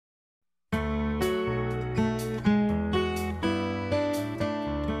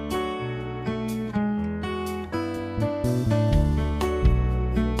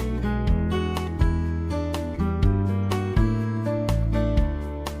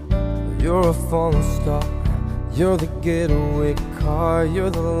You're a falling star, you're the getaway car, you're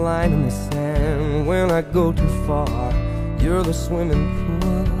the line in the sand when I go too far. You're the swimming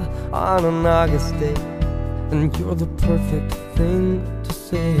pool on an August day, and you're the perfect thing to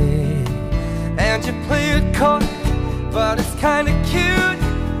say. And you play it coy, but it's kinda cute.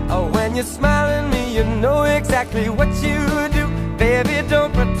 Oh, when you smile at me, you know exactly what you do. Baby,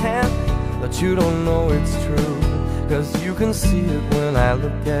 don't pretend that you don't know it's true, 'cause you can see it when I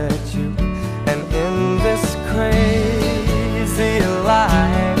look at you. And in this crazy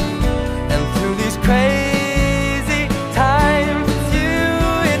life, and through these crazy times,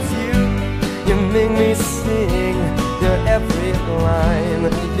 it's you, you make me sing your every line,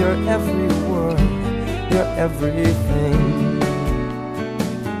 your every word, your everything.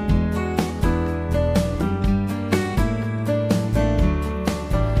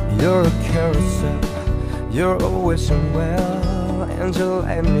 You're a carousel, you're a wishing well, and you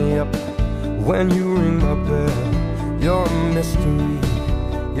light me up when you ring my bell. You're a mystery,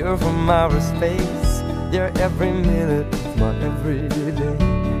 you're from outer space, you're every minute of my everyday.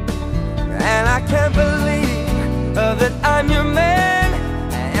 And I can't believe that I'm your man,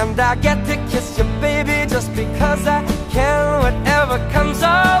 and I get to kiss you, baby, just because I can. Whatever comes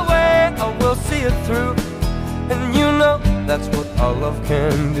our way, I will see it through, and you know that's what our love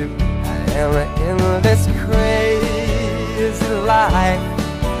can do. And in this crazy life,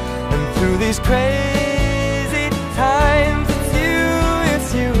 and through these crazy times, it's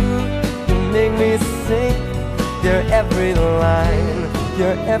you, you make me sing your every line,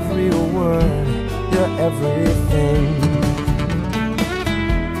 your every word, your everything.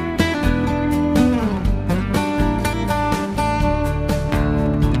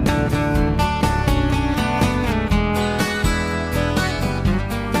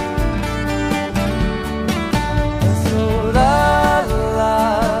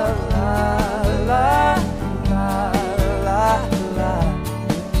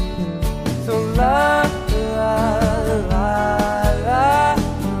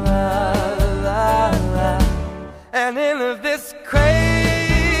 And in this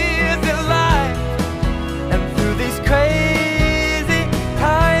crazy life, and through these crazy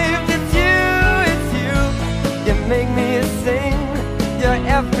times, it's you, you make me sing your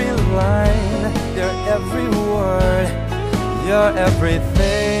every line, your every word, your everything,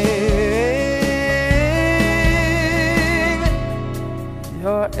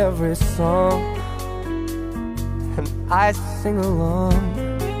 your every song, and I sing along,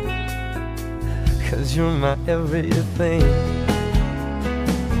 'cause you're my everything.